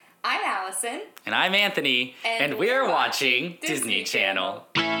Allison. And I'm Anthony. And we're watching Disney Channel.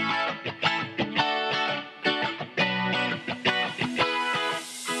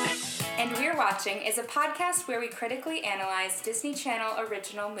 And We're Watching is a podcast where we critically analyze Disney Channel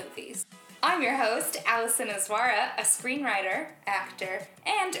original movies. I'm your host, Allison Aswara, a screenwriter, actor,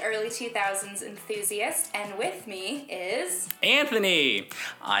 and early 2000s enthusiast, and with me is... Anthony!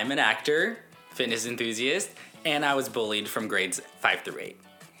 I'm an actor, fitness enthusiast, and I was bullied from grades 5 through 8.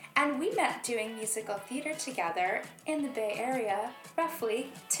 And we met doing musical theater together in the Bay Area roughly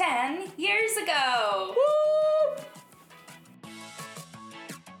 10 years ago. Woo!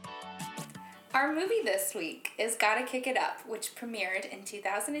 Our movie this week is Gotta Kick It Up, which premiered in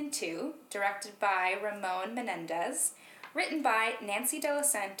 2002, directed by Ramon Menendez, written by Nancy De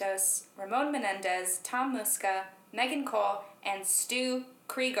Los Santos, Ramon Menendez, Tom Muska, Megan Cole, and Stu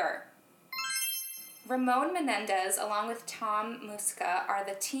Krieger. Ramon Menendez, along with Tom Muska, are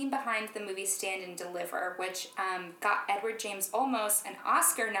the team behind the movie Stand and Deliver, which got Edward James Olmos an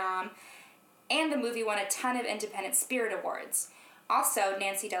Oscar nom, and the movie won a ton of Independent Spirit Awards. Also,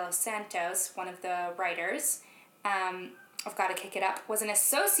 Nancy De Los Santos, one of the writers of Gotta Kick It Up, was an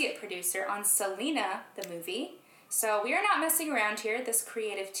associate producer on Selena, the movie. So we are not messing around here. This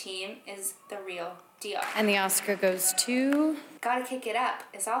creative team is the real deal. And the Oscar goes to... Gotta Kick It Up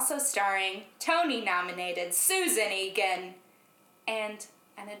is also starring Tony-nominated Susan Egan and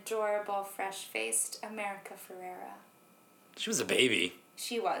an adorable, fresh-faced America Ferrera. She was a baby.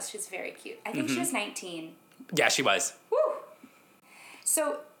 She was. She's very cute. I think she was 19. Yeah, she was. Woo!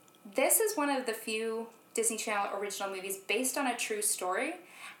 So this is one of the few Disney Channel original movies based on a true story,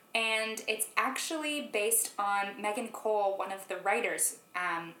 and it's actually based on Megan Cole, one of the writers.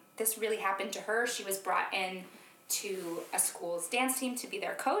 This really happened to her. She was brought in to a school's dance team to be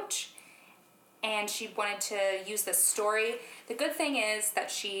their coach, and she wanted to use this story. The good thing is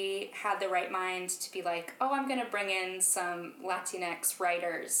that she had the right mind to be like, oh, I'm going to bring in some Latinx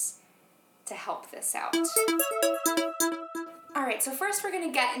writers to help this out. All right, so first we're going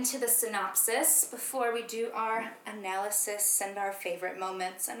to get into the synopsis before we do our analysis and our favorite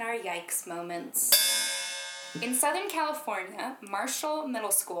moments and our yikes moments. In Southern California, Marshall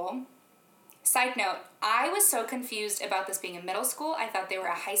Middle School... Side note, I was so confused about this being a middle school. I thought they were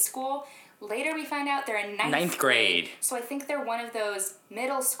a high school. Later we find out they're in ninth grade. So I think they're one of those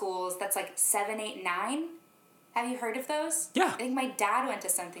middle schools that's like 7, 8, 9. Have you heard of those? Yeah. I think my dad went to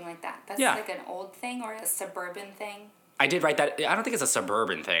something like that. That's like an old thing or a suburban thing. I did write that. I don't think it's a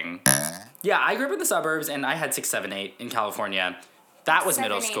suburban thing. Yeah, I grew up in the suburbs, and I had 6, 7, 8 in California. That was 7,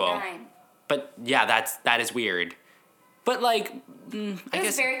 middle 8, school. 9. But yeah, that is weird. But like, It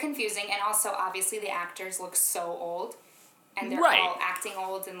was very confusing, and also obviously the actors look so old, and they're Right. all acting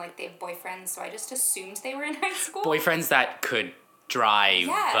old, and like they have boyfriends. So I just assumed they were in high school. boyfriends that could drive.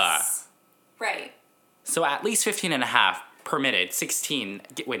 Yes. Right. So at least 15 and a half permitted. 16.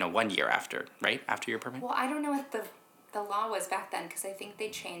 Wait, no, 1 year after, right? After your permit. Well, I don't know what the law was back then, because I think they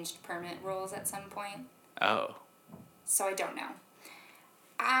changed permit rules at some point. Oh. So I don't know.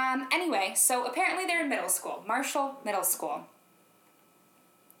 Anyway, so apparently they're in middle school. Marshall Middle School.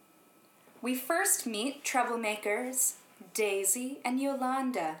 We first meet troublemakers Daisy and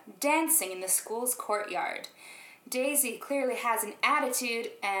Yolanda dancing in the school's courtyard. Daisy clearly has an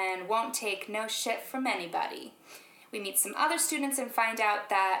attitude and won't take no shit from anybody. We meet some other students and find out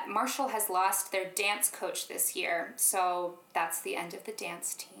that Marshall has lost their dance coach this year, so that's the end of the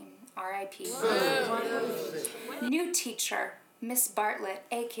dance team. R.I.P. New teacher, Miss Bartlett,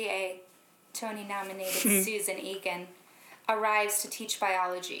 a.k.a. Tony-nominated Susan Egan, arrives to teach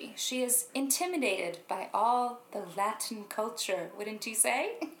biology. She is intimidated by all the Latin culture, wouldn't you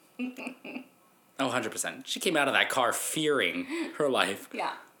say? Oh, 100%. She came out of that car fearing her life.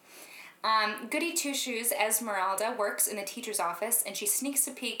 Yeah. Goody Two-Shoes Esmeralda works in the teacher's office, and she sneaks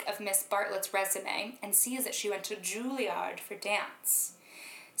a peek of Miss Bartlett's resume and sees that she went to Juilliard for dance.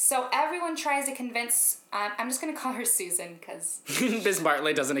 So everyone tries to convince... I'm just going to call her Susan, because... Miss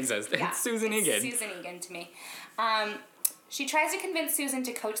Bartlett doesn't exist. Yeah, It's Susan Egan. Susan Egan to me. She tries to convince Susan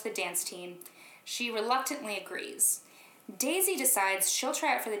to coach the dance team. She reluctantly agrees. Daisy decides she'll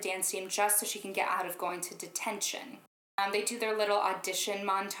try out for the dance team just so she can get out of going to detention. They do their little audition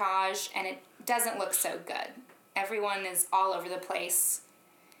montage, and it doesn't look so good. Everyone is all over the place.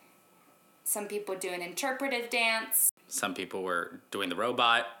 Some people do an interpretive dance. Some people were doing the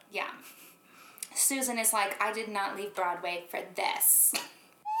robot. Yeah. Susan is like, I did not leave Broadway for this.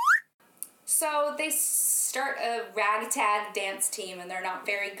 So they start a ragtag dance team, and they're not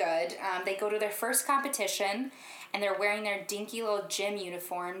very good. They go to their first competition, and they're wearing their dinky little gym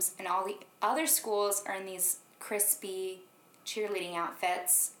uniforms, and all the other schools are in these crispy cheerleading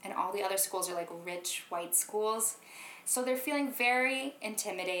outfits, and all the other schools are like rich white schools. So they're feeling very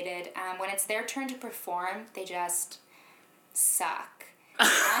intimidated. When it's their turn to perform, they just suck.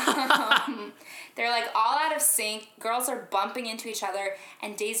 They're like all out of sync. Girls are bumping into each other,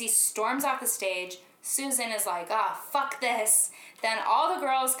 and Daisy storms off the stage. Susan is like, fuck this. Then all the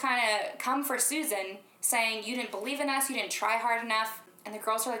girls kind of come for Susan, saying, you didn't believe in us, you didn't try hard enough. And the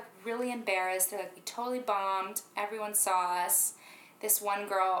girls are like really embarrassed. They're like, we totally bombed. Everyone saw us. This one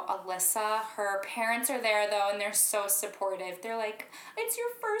girl, Alyssa, her parents are there though, and they're so supportive. They're like, it's your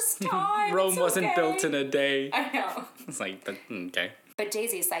first time. Rome it's wasn't okay. built in a day. I know. It's like, okay. But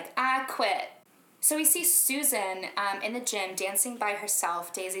Daisy's like, I quit. So we see Susan in the gym dancing by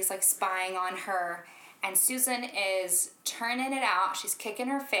herself. Daisy's like spying on her. And Susan is turning it out. She's kicking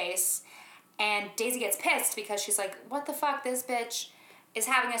her face. And Daisy gets pissed because she's like, what the fuck? This bitch is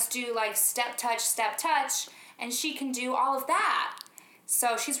having us do like step touch. And she can do all of that.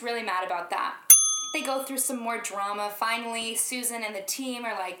 So she's really mad about that. They go through some more drama. Finally, Susan and the team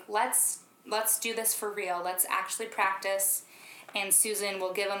are like, let's do this for real. Let's actually practice. And Susan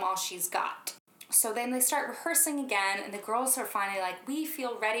will give them all she's got. So then they start rehearsing again, and the girls are finally like, we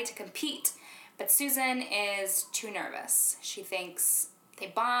feel ready to compete. But Susan is too nervous. She thinks they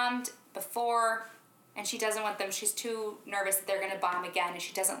bombed before, and she doesn't want them. She's too nervous that they're going to bomb again, and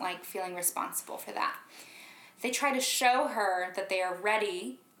she doesn't like feeling responsible for that. They try to show her that they are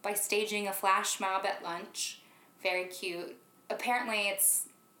ready by staging a flash mob at lunch. Very cute. Apparently it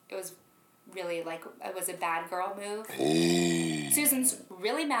was really like, it was a bad girl move. Susan's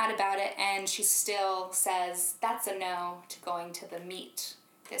really mad about it, and she still says that's a no to going to the meet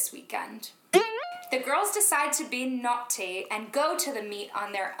this weekend. The girls decide to be naughty and go to the meet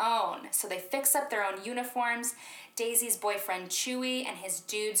on their own. So they fix up their own uniforms. Daisy's boyfriend Chewy and his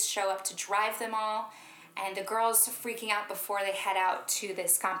dudes show up to drive them all. And the girls are freaking out before they head out to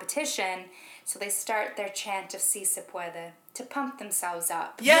this competition. So they start their chant of Si se puede to pump themselves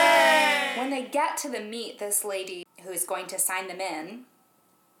up. Yay! When they get to the meet, this lady who is going to sign them in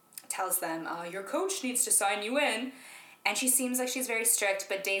tells them, your coach needs to sign you in. And she seems like she's very strict,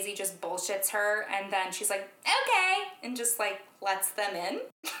 but Daisy just bullshits her. And then she's like, okay, and just like lets them in.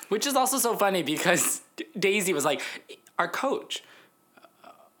 Which is also so funny because Daisy was like, our coach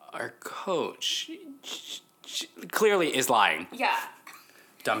clearly is lying. Yeah.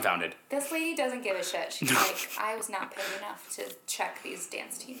 Dumbfounded. This lady doesn't give a shit. She's like, I was not paid enough to check these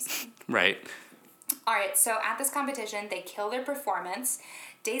dance teams in. Right. All right, so at this competition, they kill their performance.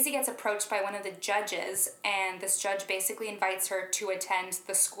 Daisy gets approached by one of the judges, and this judge basically invites her to attend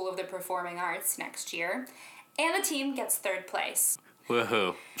the School of the Performing Arts next year. And the team gets third place.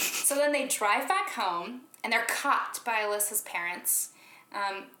 Woohoo. So then they drive back home, and they're caught by Alyssa's parents,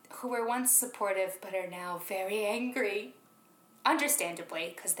 who were once supportive but are now very angry.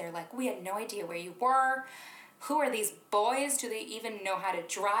 Understandably, because they're like, we had no idea where you were. Who are these boys? Do they even know how to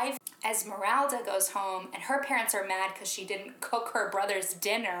drive? Esmeralda goes home, and her parents are mad because she didn't cook her brother's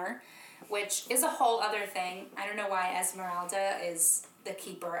dinner, which is a whole other thing. I don't know why Esmeralda is the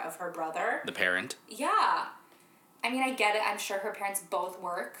keeper of her brother. The parent. Yeah. I mean, I get it. I'm sure her parents both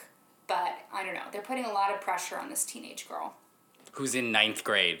work, but I don't know. They're putting a lot of pressure on this teenage girl. Who's in 9th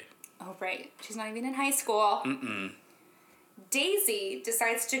grade. Oh, right. She's not even in high school. Daisy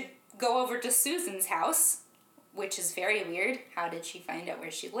decides to go over to Susan's house, which is very weird. How did she find out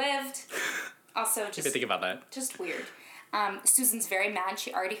where she lived? Also, just... Think about that. Just weird. Susan's very mad.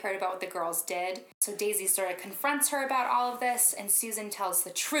 She already heard about what the girls did. So Daisy sort of confronts her about all of this, and Susan tells the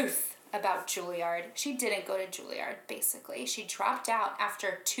truth about Juilliard. She didn't go to Juilliard, basically. She dropped out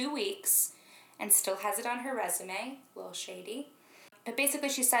after 2 weeks and still has it on her resume. A little shady. But basically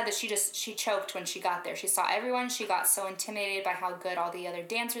she said that she choked when she got there. She saw everyone. She got so intimidated by how good all the other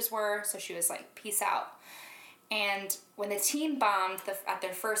dancers were. So she was like, peace out. And when the team bombed at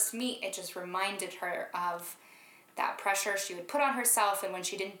their first meet, it just reminded her of that pressure she would put on herself. And when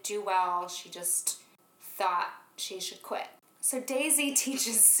she didn't do well, she just thought she should quit. So Daisy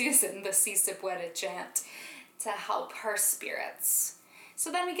teaches Susan the Si se puede chant to help her spirits.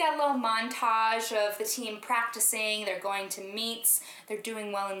 So then we get a little montage of the team practicing, they're going to meets, they're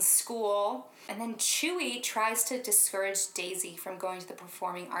doing well in school. And then Chewy tries to discourage Daisy from going to the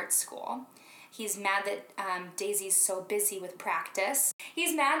performing arts school. He's mad that Daisy's so busy with practice.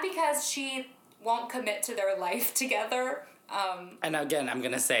 He's mad because she won't commit to their life together. And again, I'm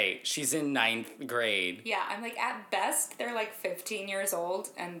going to say, she's in 9th grade. Yeah, I'm like, at best, they're like 15 years old,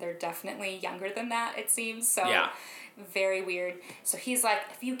 and they're definitely younger than that, it seems. So, yeah. Very weird. So he's like,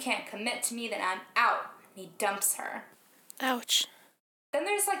 if you can't commit to me, then I'm out. And he dumps her. Ouch. Then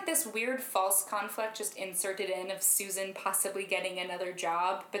there's like this weird false conflict just inserted in of Susan possibly getting another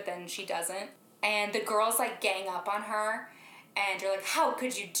job, but then she doesn't. And the girls like gang up on her, and you're like, how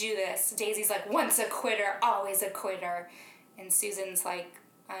could you do this? Daisy's like, once a quitter, always a quitter. And Susan's like,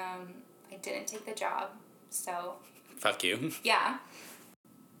 I didn't take the job, so... Fuck you. Yeah.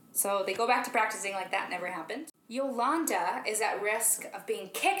 So they go back to practicing like that never happened. Yolanda is at risk of being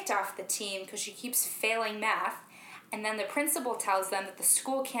kicked off the team because she keeps failing math, and then the principal tells them that the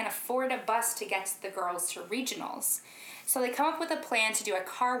school can't afford a bus to get the girls to regionals. So they come up with a plan to do a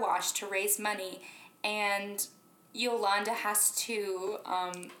car wash to raise money, and Yolanda has to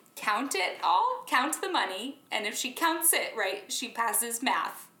count the money, and if she counts it right, she passes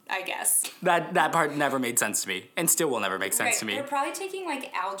math, I guess. That part never made sense to me, and still will never make sense to me. They're probably taking,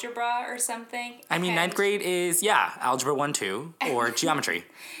 like, algebra or something. I mean, ninth grade is, algebra 1, 2, or geometry.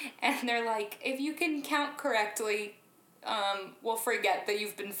 And they're like, if you can count correctly, we'll forget that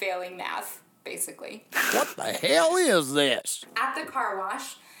you've been failing math, basically. What the hell is this? At the car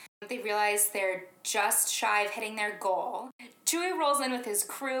wash, they realize they're just shy of hitting their goal. Chewie rolls in with his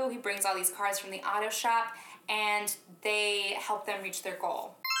crew. He brings all these cars from the auto shop, and they help them reach their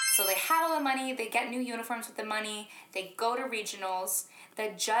goal. So they have all the money, they get new uniforms with the money, they go to regionals.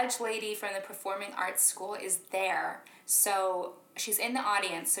 The judge lady from the performing arts school is there. So she's in the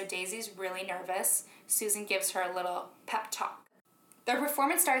audience, so Daisy's really nervous. Susan gives her a little pep talk. Their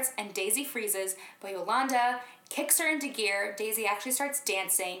performance starts and Daisy freezes, but Yolanda kicks her into gear. Daisy actually starts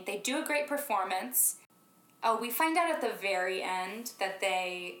dancing. They do a great performance. Oh, we find out at the very end that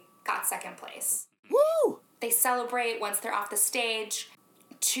they got second place. Woo! They celebrate once they're off the stage.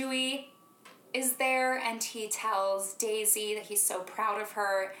 Chewie is there, and he tells Daisy that he's so proud of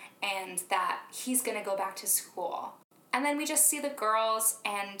her and that he's going to go back to school. And then we just see the girls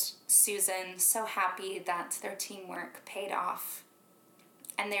and Susan so happy that their teamwork paid off.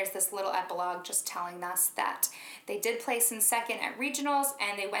 And there's this little epilogue just telling us that they did place in second at regionals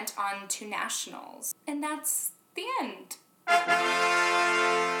and they went on to nationals. And that's the end. All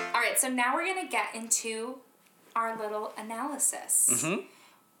right, so now we're going to get into our little analysis. Mm-hmm.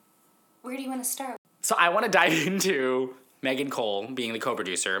 Where do you want to start? So I want to dive into Megan Cole being the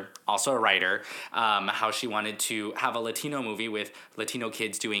co-producer, also a writer, how she wanted to have a Latino movie with Latino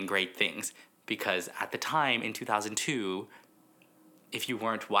kids doing great things. Because at the time, in 2002, if you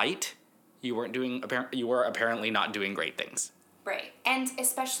weren't white, you were apparently not doing great things. Right. And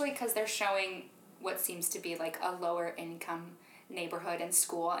especially because they're showing what seems to be like a lower income neighborhood and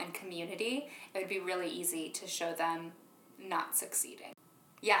school and community, it would be really easy to show them not succeeding.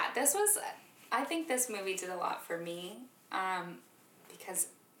 Yeah, I think this movie did a lot for me, because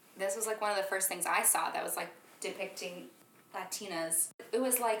this was like one of the first things I saw that was like depicting Latinas. It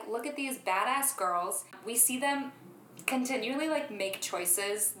was like, look at these badass girls. We see them continually like make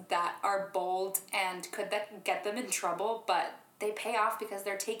choices that are bold and could get them in trouble, but they pay off because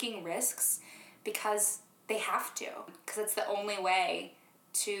they're taking risks because they have to, because it's the only way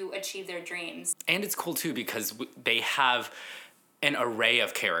to achieve their dreams. And it's cool too because they have an array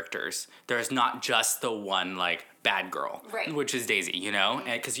of characters. There's not just the one like bad girl, right, which is Daisy, you know? Mm-hmm.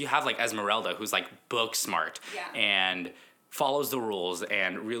 And because you have like Esmeralda, who's like book smart, and follows the rules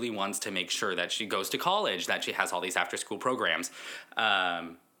and really wants to make sure that she goes to college, that she has all these after school programs,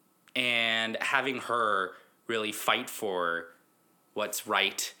 and having her really fight for what's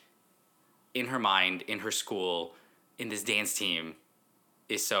right in her mind, in her school, in this dance team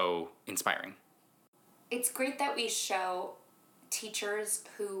is so inspiring. It's great that we show teachers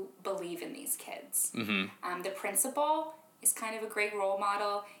who believe in these kids. Mm-hmm. The principal is kind of a great role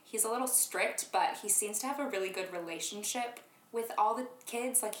model. He's a little strict, but he seems to have a really good relationship with all the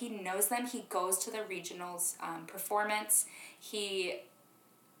kids. Like, he knows them. He goes to the regionals performance. He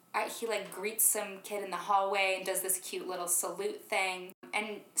like greets some kid in the hallway and does this cute little salute thing.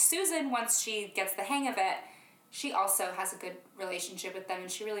 And Susan, once she gets the hang of it, she also has a good relationship with them,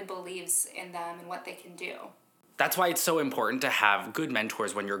 and she really believes in them and what they can do. That's why it's so important to have good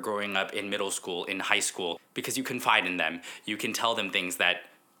mentors when you're growing up in middle school, in high school, because you confide in them. You can tell them things that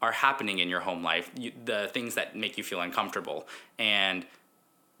are happening in your home life, the things that make you feel uncomfortable. And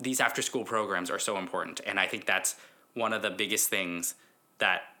these after-school programs are so important. And I think that's one of the biggest things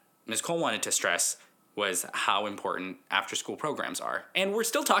that Ms. Cole wanted to stress, was how important after-school programs are. And we're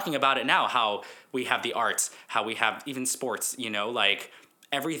still talking about it now, how we have the arts, how we have even sports, you know, like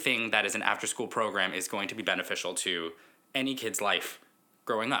everything that is an after-school program is going to be beneficial to any kid's life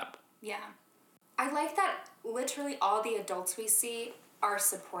growing up. Yeah. I like that literally all the adults we see are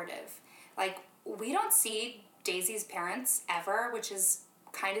supportive. Like, we don't see Daisy's parents ever, which is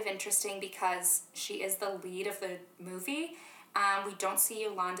kind of interesting because she is the lead of the movie, We don't see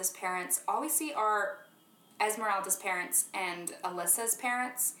Yolanda's parents. All we see are Esmeralda's parents and Alyssa's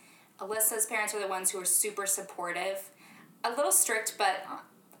parents. Alyssa's parents are the ones who are super supportive. A little strict, but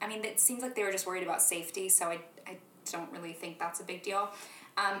I mean, it seems like they were just worried about safety, so I don't really think that's a big deal.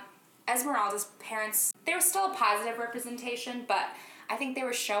 Esmeralda's parents, they were still a positive representation, but I think they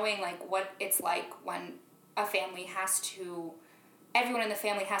were showing like what it's like when a family everyone in the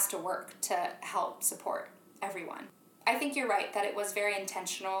family has to work to help support everyone. I think you're right that it was very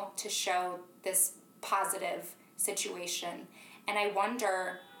intentional to show this positive situation, and I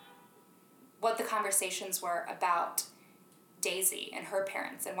wonder what the conversations were about Daisy and her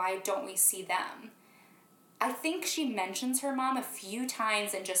parents, and why don't we see them? I think she mentions her mom a few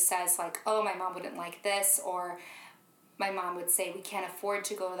times and just says like, oh, my mom wouldn't like this, or my mom would say we can't afford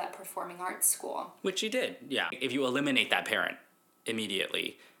to go to that performing arts school. Which she did, yeah. If you eliminate that parent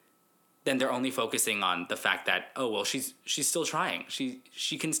immediately, then they're only focusing on the fact that, oh, well, she's still trying.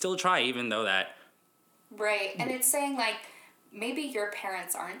 She can still try even though that... Right, and it's saying like, maybe your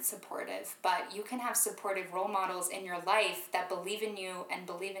parents aren't supportive, but you can have supportive role models in your life that believe in you and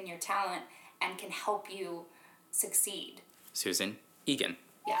believe in your talent and can help you succeed. Susan Egan.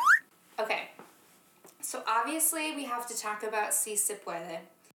 Yeah. Okay. So obviously we have to talk about Si Se Puede,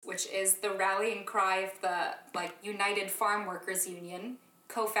 which is the rallying cry of the United Farm Workers Union,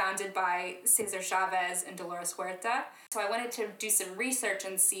 co-founded by Cesar Chavez and Dolores Huerta. So I wanted to do some research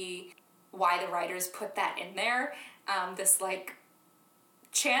and see why the writers put that in there. This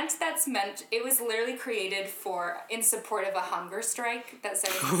chant that's meant, it was literally created in support of a hunger strike that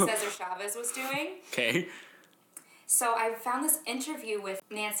Cesar Chavez was doing. Okay. So I found this interview with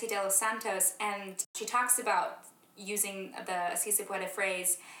Nancy de los Santos, and she talks about using the Si Se Puede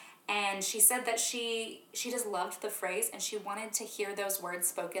phrase, and she said that she just loved the phrase and she wanted to hear those words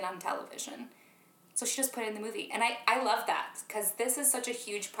spoken on television. So she just put it in the movie. And I love that, because this is such a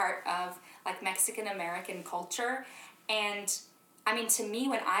huge part of Mexican-American culture. And I mean, to me,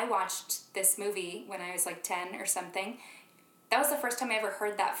 when I watched this movie when I was 10 or something, that was the first time I ever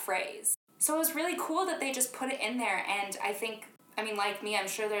heard that phrase. So it was really cool that they just put it in there. And I think, like me, I'm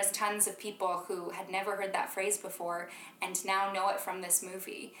sure there's tons of people who had never heard that phrase before and now know it from this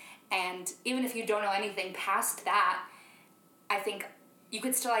movie. And even if you don't know anything past that, I think you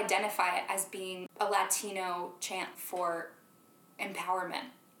could still identify it as being a Latino chant for empowerment.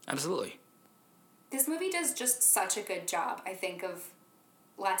 Absolutely. This movie does just such a good job, I think, of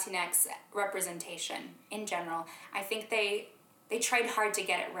Latinx representation in general. I think they tried hard to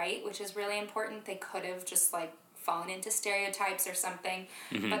get it right, which is really important. They could have just fallen into stereotypes or something.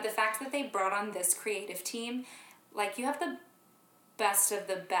 Mm-hmm. But the fact that they brought on this creative team, you have the best of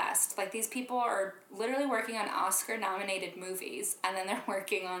the best. These people are literally working on Oscar-nominated movies, and then they're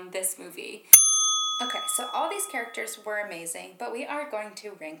working on this movie. Okay, so all these characters were amazing, but we are going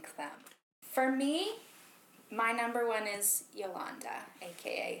to rank them. For me, my number one is Yolanda,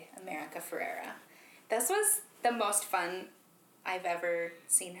 a.k.a. America Ferrera. This was the most fun I've ever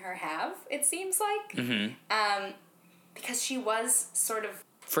seen her have, it seems like. Mm-hmm. Because she was sort of...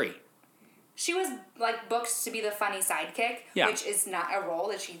 free. She was, booked to be the funny sidekick, yeah, which is not a role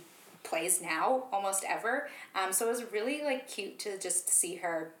that she plays now, almost ever. So it was really, cute to just see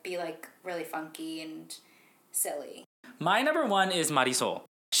her be, really funky and silly. My number one is Marisol.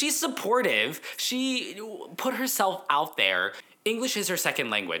 She's supportive. She put herself out there. English is her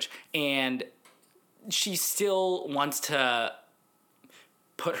second language, and she still wants to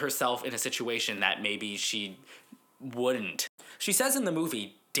put herself in a situation that maybe she wouldn't. She says in the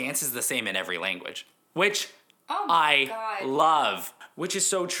movie, dance is the same in every language, which I love, which is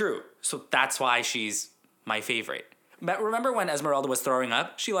so true. So that's why she's my favorite. But remember when Esmeralda was throwing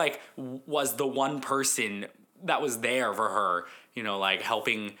up? She, was the one person that was there for her, not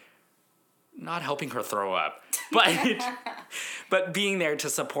helping her throw up, but being there to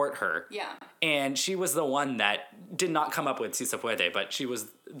support her. Yeah. And she was the one that did not come up with Si Se Puede, but she was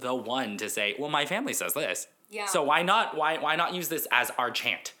the one to say, well, my family says this. Yeah. So why not use this as our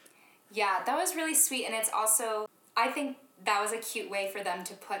chant? Yeah, that was really sweet. And it's also, I think that was a cute way for them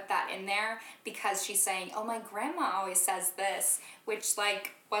to put that in there, because she's saying, oh, my grandma always says this, which,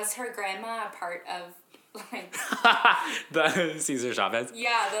 was her grandma a part of, the Cesar Chavez?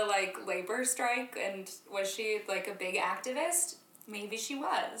 Yeah, the, labor strike, and was she, a big activist? Maybe she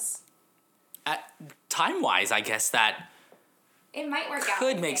was. Time-wise, I guess that... it might work out.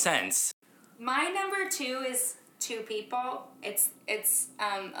 Could make sense. My number two is two people. It's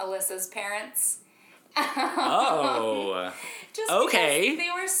Alyssa's parents. Oh. Just okay. They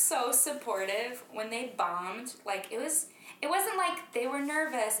were so supportive when they bombed. It wasn't like they were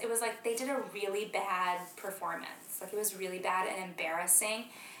nervous. It was they did a really bad performance. Like, it was really bad and embarrassing.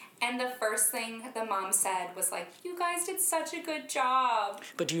 And the first thing the mom said was like, you guys did such a good job.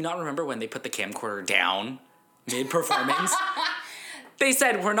 But do you not remember when they put the camcorder down mid-performance? They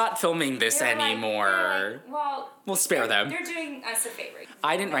said, we're not filming this anymore. Well, we'll spare them. They're doing us a favor.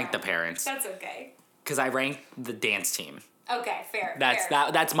 I didn't rank the parents. That's okay. Because I ranked the dance team. Okay, fair.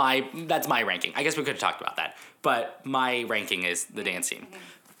 That's my ranking. I guess we could have talked about that. But my ranking is the dance team.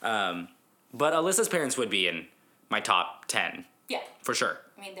 Mm-hmm. But Alyssa's parents would be in my top 10. Yeah. For sure.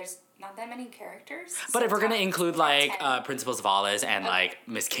 I mean, there's not that many characters. But if we're going to include, like, 10. Principal Zavala's and, like,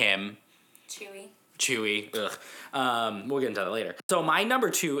 Miss Kim. Chewy. Ugh. We'll get into that later. So my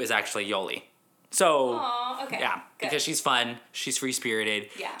number 2 is actually Yoli. So, Aww, okay. Yeah, good. because she's fun, she's free-spirited.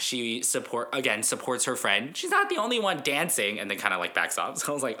 Yeah. She supports her friend. She's not the only one dancing, and then kind of, like, backs off.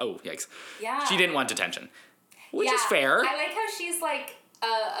 So I was like, oh, yikes. Yeah. She didn't want attention. Which is fair. I like how she's, like,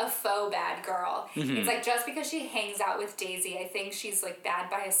 a faux bad girl. Mm-hmm. It's like, just because she hangs out with Daisy, I think she's, like,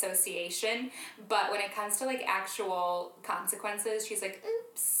 bad by association. But when it comes to, like, actual consequences, she's like,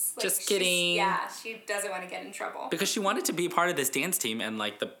 oops. Like, Just kidding. She doesn't want to get in trouble. Because she wanted to be part of this dance team, and,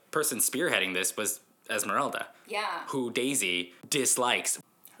 like, the person spearheading this was Esmeralda. Yeah. Who Daisy dislikes.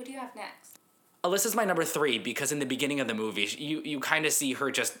 Who do you have next? Alyssa's my number 3 because in the beginning of the movie, you kind of see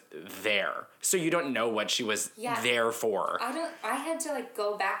her just there. So you don't know what she was there for. I had to, like,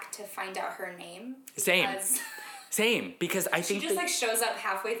 go back to find out her name. Same, because I think she just, like, shows up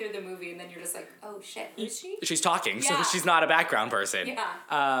halfway through the movie, and then you're just like, oh, shit, who's she? She's talking, so she's not a background person.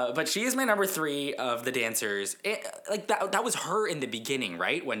 Yeah. But she is my number 3 of the dancers. That was her in the beginning,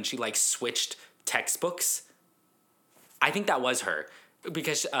 right? When she, like, switched textbooks. I think that was her.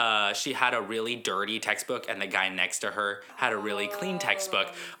 Because she had a really dirty textbook, and the guy next to her had a really clean textbook.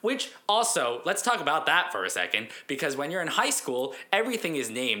 Which, also, let's talk about that for a second. Because when you're in high school, everything is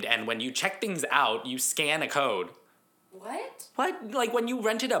named, and when you check things out, you scan a code. What? Like when you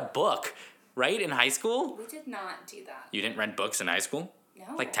rented a book, right, in high school? We did not do that. You didn't rent books in high school?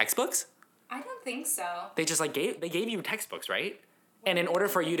 No. Like textbooks? I don't think so. They just, like, they gave you textbooks, right? And in order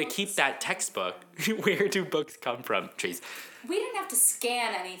for you to keep that textbook, where do books come from, Trace? We didn't have to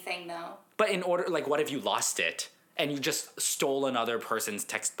scan anything, though. But in order, like, what if you lost it and you just stole another person's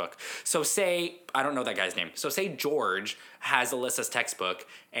textbook? So say, I don't know that guy's name. So say George has Alyssa's textbook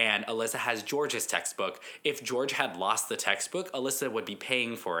and Alyssa has George's textbook. If George had lost the textbook, Alyssa would be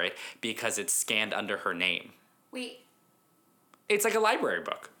paying for it because it's scanned under her name. Wait. It's like a library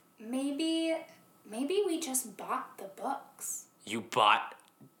book. Maybe we just bought the books. You bought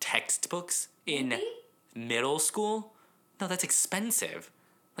textbooks in middle school? No, that's expensive.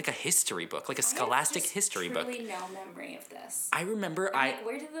 Like a history book, like a scholastic history book. I have no memory of this. I remember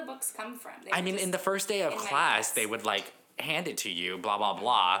where did the books come from? In the first day of class, they would, like, hand it to you, blah, blah,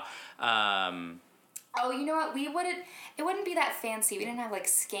 blah. Oh, you know what? It wouldn't be that fancy. We didn't have, like,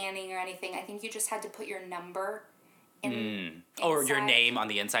 scanning or anything. I think you just had to put your number in or your name on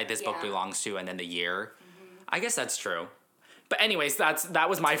the inside, this book belongs to, and then the year. Mm-hmm. I guess that's true. But anyways, that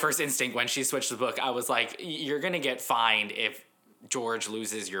was my first instinct when she switched the book. I was like, you're going to get fined if George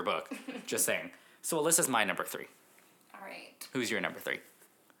loses your book. Just saying. So Alyssa's my number 3. All right. Who's your number 3?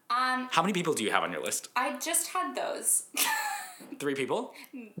 How many people do you have on your list? I just had those. 3 people?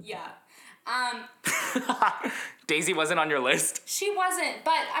 Yeah. Daisy wasn't on your list? She wasn't,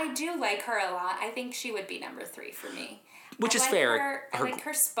 but I do like her a lot. I think she would be number 3 for me. Which is fair. I like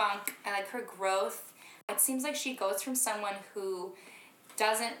her spunk. I like her growth. It seems like she goes from someone who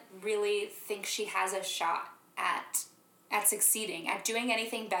doesn't really think she has a shot at succeeding, at doing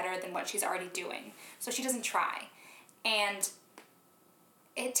anything better than what she's already doing. So she doesn't try. And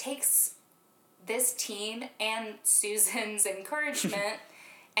it takes this team and Susan's encouragement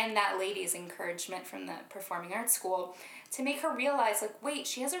and that lady's encouragement from the performing arts school to make her realize, like, wait,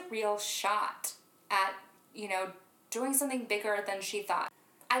 she has a real shot at, doing something bigger than she thought.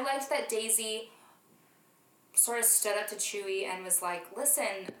 I liked that Daisy sort of stood up to Chewy and was like,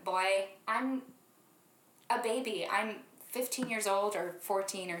 listen, boy, I'm a baby. I'm 15 years old or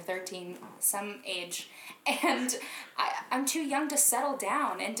 14 or 13, some age, and I'm too young to settle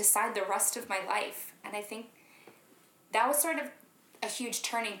down and decide the rest of my life. And I think that was sort of a huge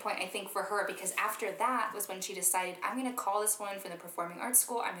turning point, I think, for her, because after that was when she decided, I'm going to call this one from the performing arts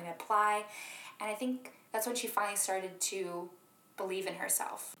school, I'm going to apply, and I think that's when she finally started to believe in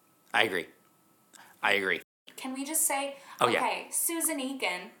herself. I agree. Can we just say, Susan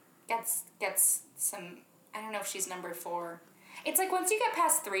Egan gets some, I don't know if she's number 4. It's like once you get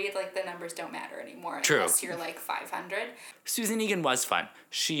past 3, like the numbers don't matter anymore. True. Unless you're like 500. Susan Egan was fun.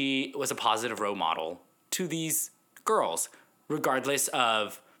 She was a positive role model to these girls, regardless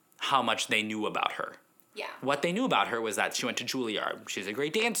of how much they knew about her. Yeah. What they knew about her was that she went to Juilliard. She's a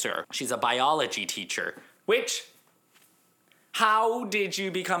great dancer. She's a biology teacher. Which, how did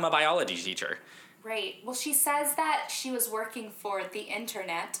you become a biology teacher? Right. Well, she says that she was working for the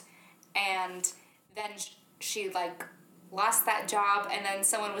internet, and then she, like, lost that job, and then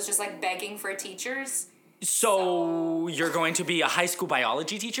someone was just, like, begging for teachers. So you're going to be a high school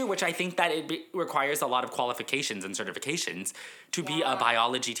biology teacher, which I think that requires a lot of qualifications and certifications to be a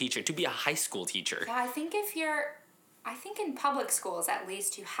biology teacher, to be a high school teacher. Yeah, I think in public schools, at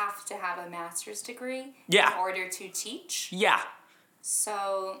least, you have to have a master's degree in order to teach. Yeah.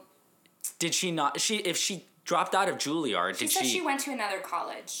 So... Did she not... If she dropped out of Juilliard, She said she went to another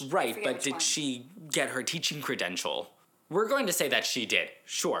college. Right, but did she get her teaching credential? We're going to say that she did,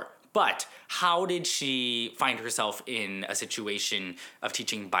 sure. But how did she find herself in a situation of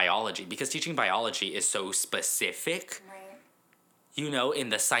teaching biology? Because teaching biology is so specific, Right. you know, in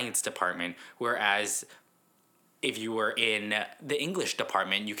the science department. Whereas if you were in the English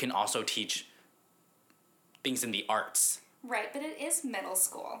department, you can also teach things in the arts. Right, but it is middle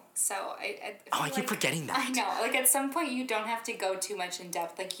school, so I keep forgetting that. I know, like, at some point you don't have to go too much in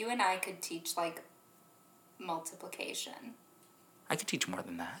depth. Like, you and I could teach, like, multiplication. I could teach more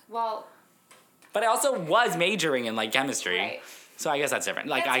than that. Well... But I also was majoring in, like, chemistry. Right. So I guess that's different.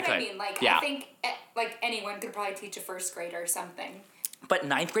 Like, that's I what could. I mean. Like, yeah. I think, like, anyone could probably teach a first grader or something. But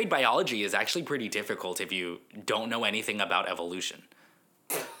 9th grade biology is actually pretty difficult if you don't know anything about evolution.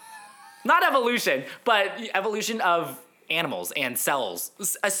 Not evolution, but evolution of animals and cells.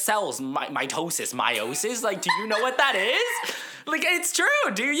 Cells, mitosis, meiosis. Like, do you know what that is? Like, it's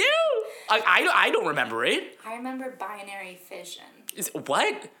true. Do you? I don't remember it. I remember binary fission.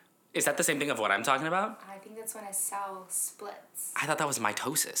 What? Is that the same thing of what I'm talking about? I think that's when a cell splits. I thought that was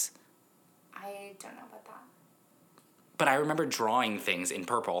mitosis. I don't know about that. But I remember drawing things in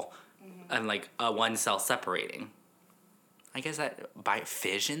purple and, like, one cell separating. I guess that by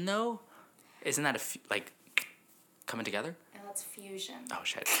fission, though? Isn't that like coming together? No, that's fusion. Oh,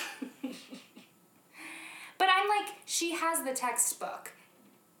 shit. But I'm like, she has the textbook.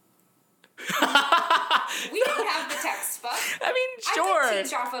 We don't have the textbook. I mean, sure. I could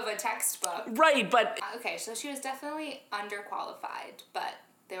teach off of a textbook. Right, but... Okay, so she was definitely underqualified, but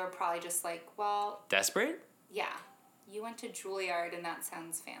they were probably just like, well... Desperate? Yeah. You went to Juilliard and that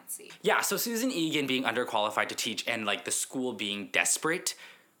sounds fancy. Yeah, so Susan Egan being underqualified to teach and, like, the school being desperate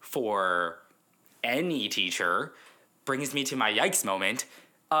for any teacher brings me to my yikes moment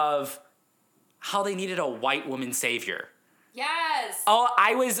of how they needed a white woman savior. Yes! Oh,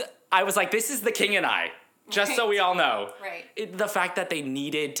 I was like, this is The King and I. Just so we all know. Right. The fact that they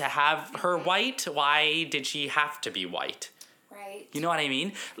needed to have her white, why did she have to be white? Right. You know what I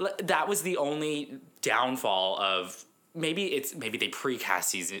mean? That was the only downfall of... Maybe they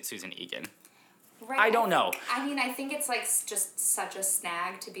precast Susan Egan. Right. I don't know. I think it's, like, just such a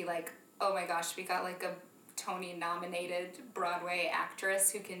snag to be like, oh my gosh, we got, like, a Tony-nominated Broadway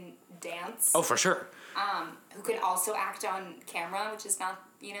actress who can dance. Oh, for sure. Who could also act on camera, which is not,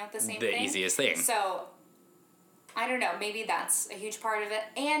 the same thing. The easiest thing. So, I don't know, maybe that's a huge part of it.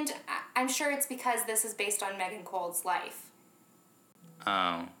 And I'm sure it's because this is based on Megan Cole's life.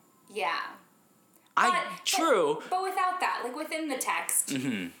 Oh. Yeah. True. But without that, like, within the text,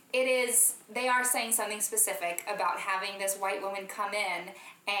 they are saying something specific about having this white woman come in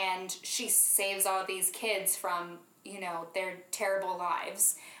and she saves all these kids from, their terrible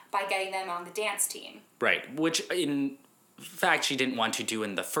lives by getting them on the dance team. Right, which in fact she didn't want to do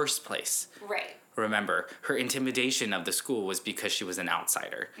in the first place. Right. Remember, her intimidation of the school was because she was an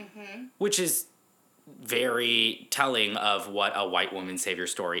outsider, which is very telling of what a white woman savior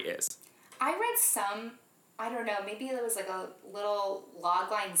story is. I read some, I don't know, maybe there was like a little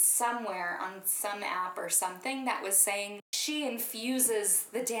log line somewhere on some app or something that was saying she infuses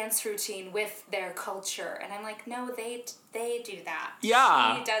the dance routine with their culture. And I'm like, no, they do that.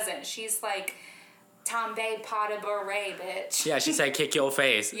 Yeah. She doesn't. She's like, Tombe Pada Beret, bitch. Yeah, she said kick your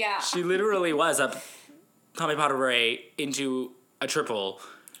face. Yeah. She literally was a Tombe Pada Beret into a triple.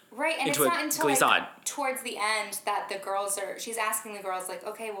 Right, and it's into not until glissade. Like, towards the end that the girls she's asking the girls, like,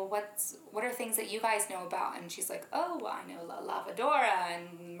 okay, well, what are things that you guys know about? And she's like, oh, I know La Lavadora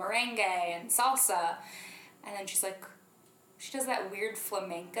and merengue and salsa. And then she's like, she does that weird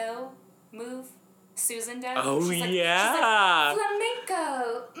flamenco move Susan does. Oh, she's like, yeah. She's like,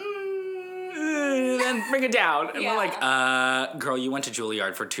 flamenco, Then bring it down. And Yeah. we're like, girl, you went to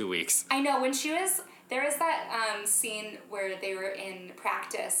Juilliard for 2 weeks. I know, there was that scene where they were in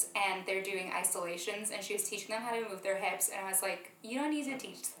practice and they're doing isolations and she was teaching them how to move their hips and I was like, you don't need to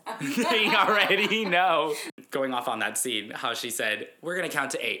teach them. They already know. going off on that scene, how she said, we're going to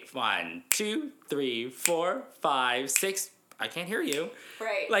count to 8. 1, 2, 3, 4, 5, 6. I can't hear you.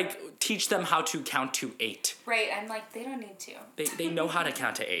 Right. Like, teach them how to count to 8. Right. I'm like, they don't need to. They know how to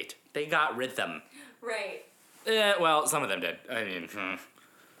count to 8. They got rhythm. Right. Well, some of them did. I mean,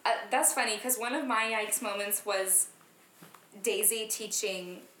 That's funny, because one of my yikes moments was Daisy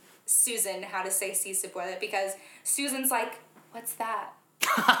teaching Susan how to say si se puede, because Susan's like, what's that?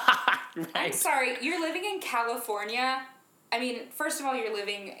 right. I'm sorry, you're living in California. I mean, first of all, you're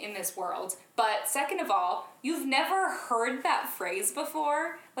living in this world, but second of all, you've never heard that phrase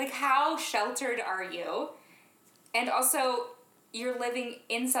before. Like, how sheltered are you? And also, you're living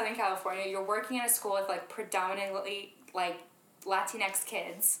in Southern California, you're working in a school with, like, predominantly, like, Latinx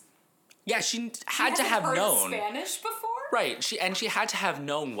kids. Yeah, she had to have heard known Spanish before? Right. She had to have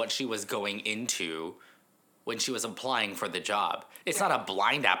known what she was going into when she was applying for the job. It's not a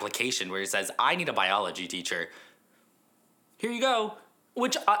blind application where it says, I need a biology teacher. Here you go.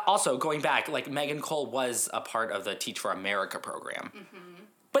 Which, also, going back, like, Megan Cole was a part of the Teach for America program. Mm-hmm.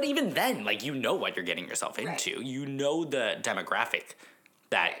 But even then, like, you know what you're getting yourself into. Right. You know the demographic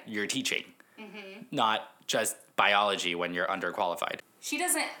that you're teaching. Mm-hmm. Not just biology when you're underqualified. She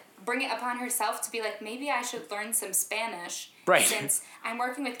doesn't bring it upon herself to be like, maybe I should learn some Spanish. Right. Since I'm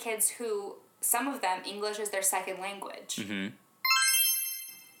working with kids who, some of them, English is their second language. Mm-hmm.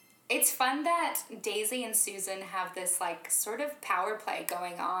 It's fun that Daisy and Susan have this, like, sort of power play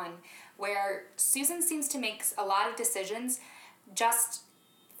going on where Susan seems to make a lot of decisions just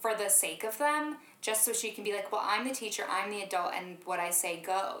for the sake of them, just so she can be like, well, I'm the teacher, I'm the adult, and what I say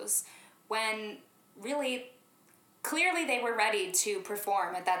goes. When really, clearly they were ready to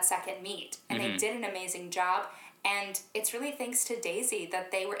perform at that second meet, and they did an amazing job. And it's really thanks to Daisy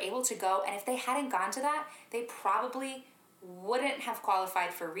that they were able to go, and if they hadn't gone to that, they probably wouldn't have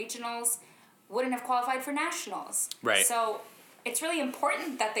qualified for regionals, wouldn't have qualified for nationals. Right. So it's really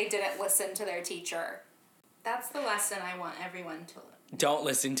important that they didn't listen to their teacher. That's the lesson I want everyone to learn. Don't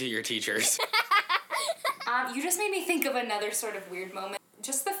listen to your teachers. You just made me think of another sort of weird moment.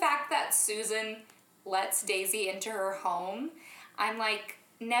 Just the fact that Susan lets Daisy into her home. I'm like,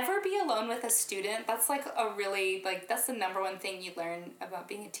 never be alone with a student. That's like a really, like, that's the number one thing you learn about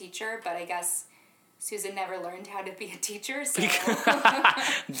being a teacher, but I guess Susan never learned how to be a teacher, so...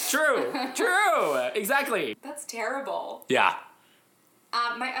 True, exactly. That's terrible. Yeah.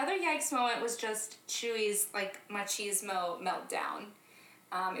 My other yikes moment was just Chewy's, like, machismo meltdown.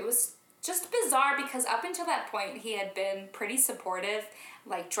 It was just bizarre because up until that point, he had been pretty supportive,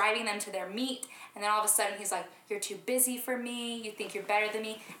 like, driving them to their meet, and then all of a sudden he's like, you're too busy for me, you think you're better than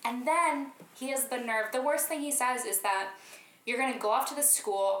me, and then he has the nerve. The worst thing he says is that you're going to go off to the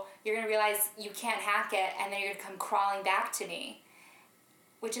school, you're going to realize you can't hack it, and then you're going to come crawling back to me.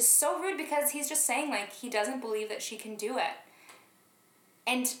 Which is so rude because he's just saying, like, he doesn't believe that she can do it.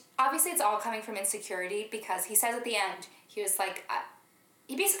 And obviously it's all coming from insecurity because he says at the end, he was like,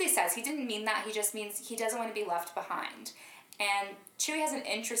 he basically says he didn't mean that, he just means he doesn't want to be left behind. And Chewy has an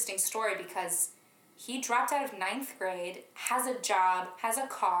interesting story because he dropped out of 9th grade, has a job, has a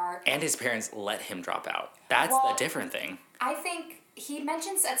car. And his parents let him drop out. That's the different thing. I think he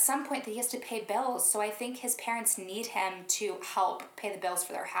mentions at some point that he has to pay bills, so I think his parents need him to help pay the bills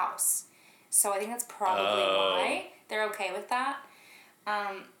for their house. So I think that's probably why they're okay with that.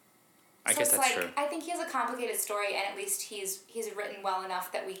 I guess that's true. I think he has a complicated story, and at least he's written well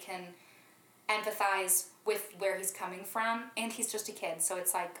enough that we can empathize with where he's coming from, and he's just a kid, so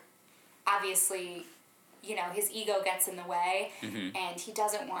it's like, obviously, you know, his ego gets in the way, and he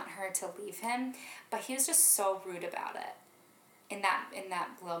doesn't want her to leave him, but he was just so rude about it in that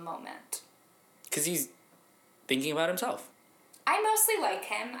little moment. Because he's thinking about himself. I mostly like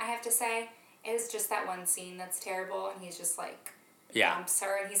him, I have to say. It was just that one scene that's terrible, and he's just like, dumps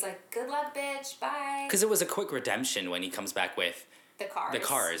her, and he's like, good luck, bitch, bye. Because it was a quick redemption when he comes back with the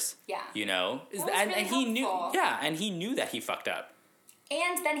cars. Yeah. You know? That was really helpful. And he knew that he fucked up.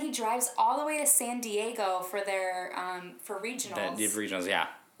 And then he drives all the way to San Diego for their, for regionals. The regionals, yeah.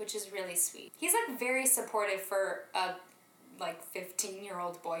 Which is really sweet. He's, like, very supportive for a, like,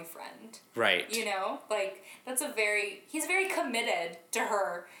 15-year-old boyfriend. Right. You know? Like, he's very committed to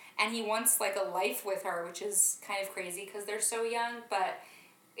her, and he wants, like, a life with her, which is kind of crazy because they're so young, but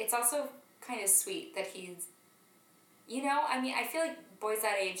it's also kind of sweet that he's, you know? I mean, I feel like boys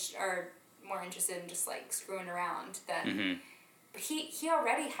that age are more interested in just, like, screwing around than... But he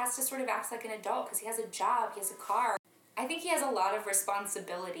already has to sort of act like an adult because he has a job, he has a car. I think he has a lot of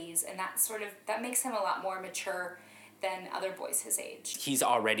responsibilities, and that makes him a lot more mature than other boys his age. He's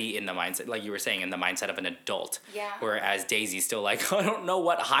already in the mindset, like you were saying, in the mindset of an adult. Yeah. Whereas Daisy's still like, I don't know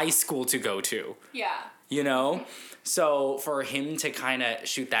what high school to go to. Yeah. You know? So for him to kind of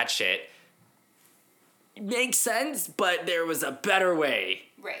shoot that shit makes sense, but there was a better way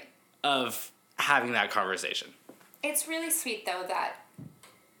Right. of having that conversation. It's really sweet, though, that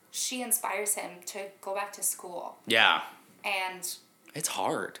she inspires him to go back to school. Yeah. And... It's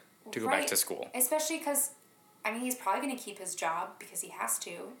hard to go back to school. Especially because, I mean, he's probably going to keep his job because he has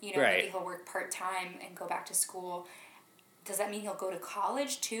to. You know, Right. maybe he'll work part-time and go back to school. Does that mean he'll go to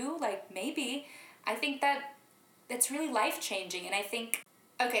college, too? Like, maybe. I think that it's really life-changing, and I think...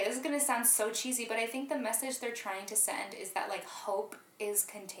 Okay, this is going to sound so cheesy, but I think the message they're trying to send is that, like, hope is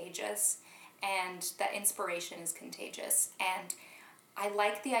contagious and that inspiration is contagious. And I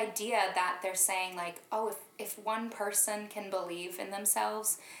like the idea that they're saying, like, oh, if one person can believe in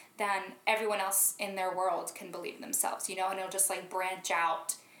themselves, then everyone else in their world can believe in themselves, you know, and it'll just, like, branch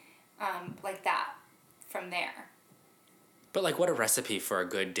out like that from there. But, like, what a recipe for a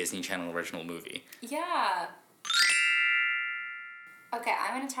good Disney Channel original movie. Yeah. Okay,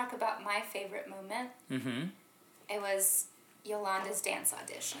 I'm going to talk about my favorite moment. Mm-hmm. It was Yolanda's dance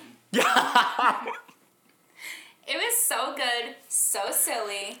audition. Yeah. It was so good, so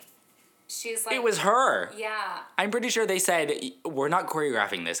silly. She's like... It was her. Yeah. I'm pretty sure they said, we're not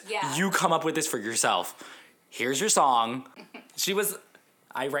choreographing this. Yeah. You come up with this for yourself. Here's your song. She was...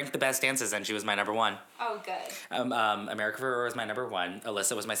 I ranked the best dances, and she was my number one. Oh, good. America Ferrera was my number one.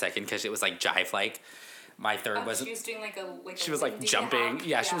 Alyssa was my second, because it was, like, jive-like. My third was... She was doing, like, a... She was, like, jumping. Hop.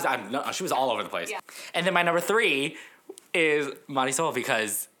 Yeah, she was... she was all over the place. Yeah. And then my number three is Marisol,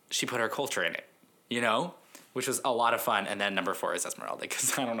 because she put her culture in it. You know? Which was a lot of fun. And then number four is Esmeralda,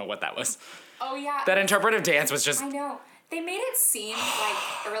 because I don't know what that was. Oh, yeah. That interpretive dance was just... I know. They made it seem, like,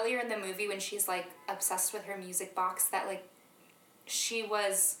 earlier in the movie when she's, like, obsessed with her music box, that, like, she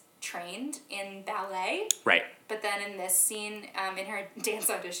was trained in ballet. Right. But then in this scene, in her dance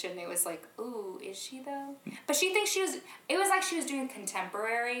audition, it was like, ooh, is she, though? But she thinks she was... It was like she was doing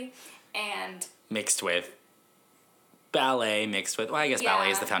contemporary, and... Mixed with ballet, mixed with... Well, I guess ballet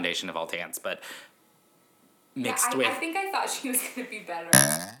is the foundation of all dance, but... Mixed with... I think I thought she was going to be better.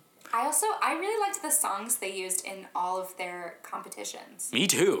 I really liked the songs they used in all of their competitions. Me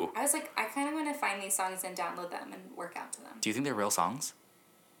too. I was like, I kind of want to find these songs and download them and work out to them. Do you think they're real songs?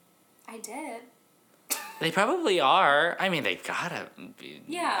 I did. They probably are. I mean, they gotta be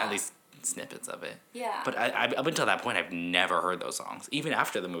Yeah. at least snippets of it. Yeah. But I up until that point, I've never heard those songs. Even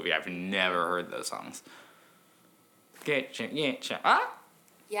after the movie, I've never heard those songs. Yeah.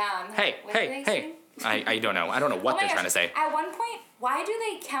 Hey, what do hey, they hey. sing? I don't know. I don't know what Oh my they're gosh. trying to say. At one point, why do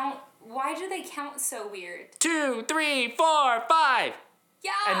they count so weird? 2, 3, 4, 5.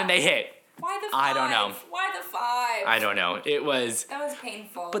 Yeah. And then they hit. Why the 5? I don't know. Why the 5? I don't know. It was... That was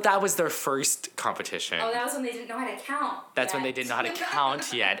painful. But that was their first competition. Oh, that was when they didn't know how to count. That's when they didn't know how to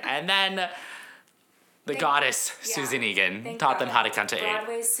count yet. And then the goddess, yeah. Susan Egan, Thank taught God. them how to count to 8.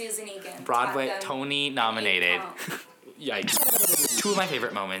 Broadway's Susan Egan. Broadway, taught them Tony an 8 nominated. count. Yikes. Two of my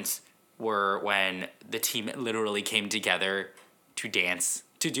favorite moments were when the team literally came together to dance,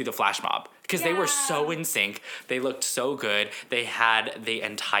 to do the flash mob. Because they were so in sync. They looked so good. They had the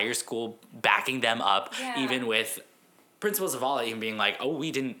entire school backing them up, Yeah. even with Principal Zavala even being like, oh,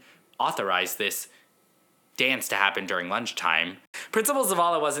 we didn't authorize this dance to happen during lunchtime. Principal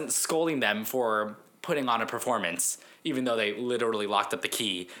Zavala wasn't scolding them for putting on a performance, even though they literally locked up the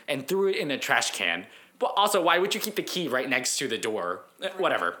key and threw it in a trash can. But also, why would you keep the key right next to the door?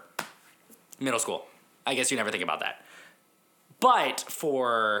 Whatever. Middle school. I guess you never think about that. But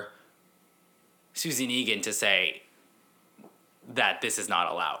for Susan Egan to say that this is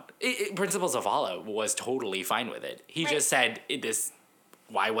not allowed, Principal Zavala was totally fine with it. He just said,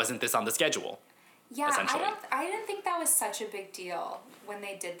 why wasn't this on the schedule? Yeah, essentially. I didn't think that was such a big deal when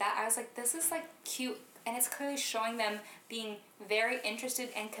they did that. I was like, this is like cute, and it's clearly showing them being very interested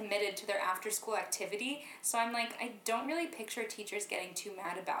and committed to their after school activity. So I'm like, I don't really picture teachers getting too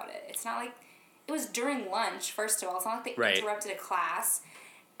mad about it. It's not like, it was during lunch, first of all. It's not like they interrupted a class.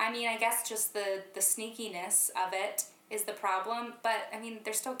 I mean, I guess just the sneakiness of it is the problem, but I mean,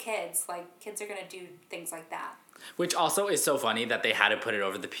 they're still kids. Like, kids are gonna do things like that. Which also is so funny that they had to put it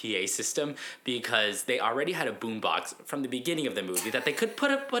over the PA system because they already had a boombox from the beginning of the movie that they could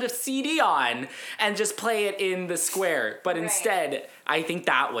put a CD on and just play it in the square. But instead, I think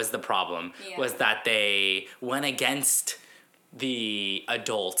that was the problem, was that they went against the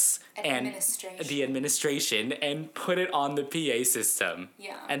adults and the administration and put it on the PA system.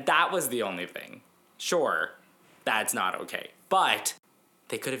 Yeah. And that was the only thing. Sure, that's not okay. But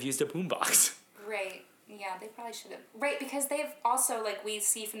they could have used a boombox. Right. Yeah, they probably should have. Right, because they've also, like, we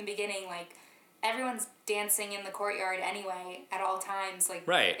see from the beginning, like, everyone's dancing in the courtyard anyway at all times. Like,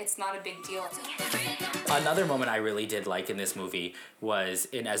 Right. It's not a big deal. Another moment I really did like in this movie was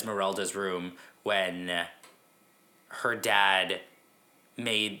in Esmeralda's room when her dad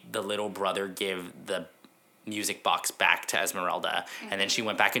made the little brother give the music box back to Esmeralda, and then she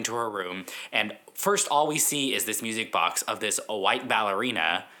went back into her room, and first all we see is this music box of this white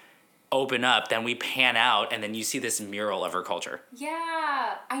ballerina open up, then we pan out, and then you see this mural of her culture.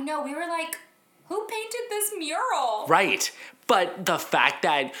 Yeah, I know. We were like, who painted this mural? Right. But the fact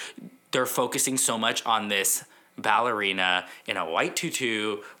that they're focusing so much on this ballerina in a white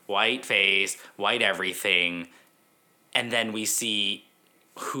tutu, white face, white everything, and then we see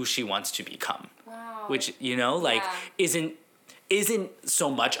who she wants to become. Wow. Which, you know, like, Yeah. isn't so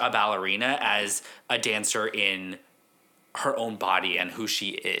much a ballerina as a dancer in her own body and who she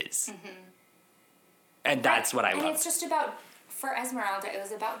is. And that's what I And love. it's just about, for Esmeralda, it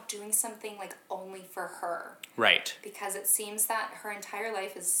was about doing something, like, only for her. Right. Because it seems that her entire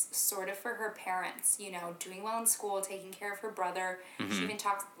life is sort of for her parents, you know, doing well in school, taking care of her brother. She even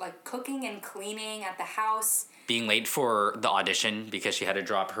talks, like, cooking and cleaning at the house. Being late for the audition because she had to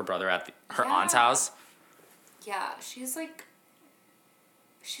drop her brother at her aunt's Yeah. house. Yeah, she's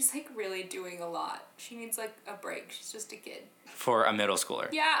really doing a lot. She needs, like, a break. She's just a kid. For a middle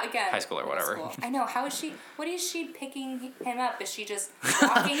schooler. Yeah, again. High school or whatever. Middle school. I know. How is she? What is she picking him up? Is she just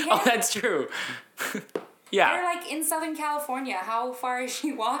walking him? Oh, that's true. They're Yeah. like in Southern California. How far is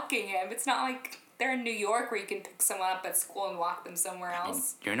she walking him? It's not like they're in New York where you can pick someone up at school and walk them somewhere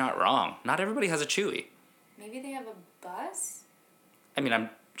else. You're not wrong. Not everybody has a Chewy. Maybe they have a bus? I mean, I'm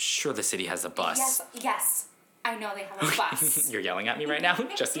sure the city has a bus. Yes. I know they have a bus. You're yelling at me right now,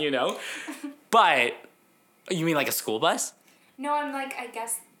 just so you know. But, you mean like a school bus? No, I'm like, I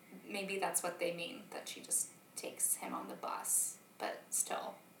guess maybe that's what they mean, that she just takes him on the bus. But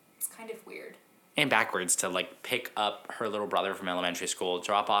still, it's kind of weird. And backwards to, like, pick up her little brother from elementary school,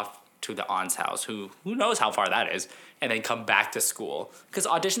 drop off to the aunt's house, who knows how far that is, and then come back to school. Because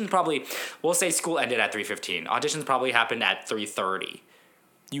auditions probably, we'll say school ended at 3:15. Auditions probably happened at 3:30.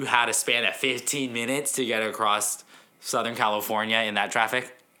 You had a span of 15 minutes to get across Southern California in that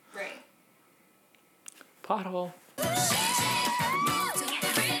traffic. Right. Pothole.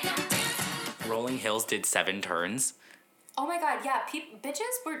 Rolling Hills did 7 turns. Oh my god, yeah, bitches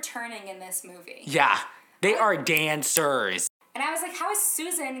were turning in this movie. Yeah, they are dancers. And I was like, how is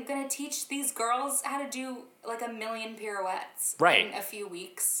Susan gonna teach these girls how to do like a million pirouettes Right. in a few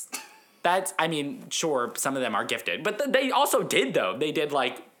weeks? That's, I mean, sure, some of them are gifted, but they also did, though. They did,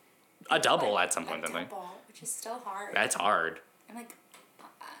 like, a double at some point, A didn't they? double, which is still hard. That's hard. I'm like,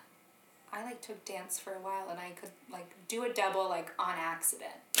 I like took dance for a while and I could like do a double like on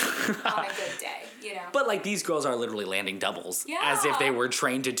accident on a good day, you know. But, like, these girls are literally landing doubles. Yeah. As if they were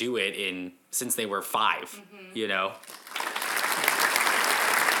trained to do it since they were 5, you know?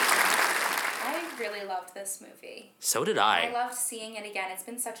 I really loved this movie. So did I I. loved seeing it again. It's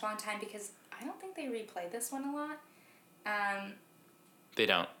been such a long time because I don't think they replayed this one a lot. They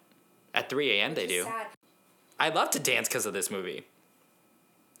don't. At 3 a.m. they do. Sad. I love to dance because of this movie.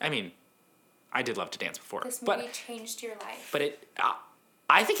 I mean, I did love to dance before. This movie changed your life. But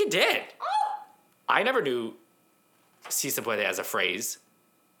I think it did. Oh! I never knew si se puede as a phrase.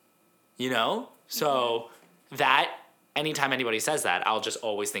 You know? So that, anytime anybody says that, I'll just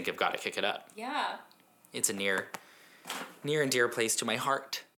always think of Gotta Kick It Up. Yeah. It's a near and dear place to my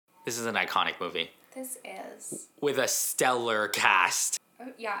heart. This is an iconic movie This is. with a stellar cast.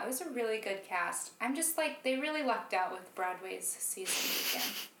 Yeah, it was a really good cast. I'm just like, they really lucked out with Broadway's Susan Egan.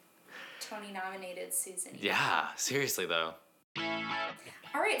 Tony-nominated Susan Egan. Yeah, seriously though.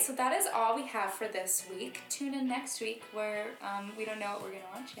 All right, so that is all we have for this week. Tune in next week where we don't know what we're going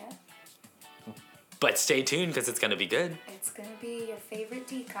to watch yet. But stay tuned because it's going to be good. It's going to be your favorite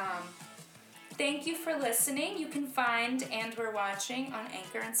DCOM. Thank you for listening. You can find And We're Watching on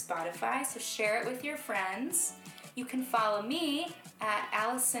Anchor and Spotify, so share it with your friends. You can follow me at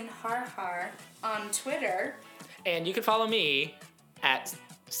Allison Harhar on Twitter. And you can follow me at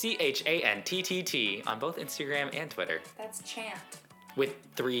CHANTTT on both Instagram and Twitter. That's Chant. With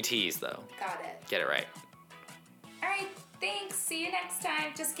 3 T's though. Got it. Get it right. All right, thanks. See you next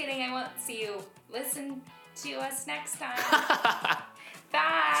time. Just kidding, I won't see you. Listen to us next time.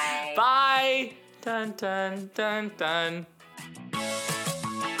 Bye. Bye. Dun dun dun dun.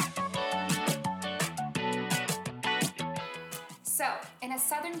 So, in a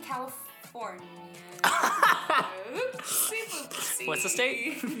Southern California. Oopsie, oopsie. What's the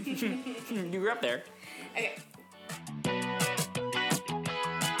state? You grew up there. Okay.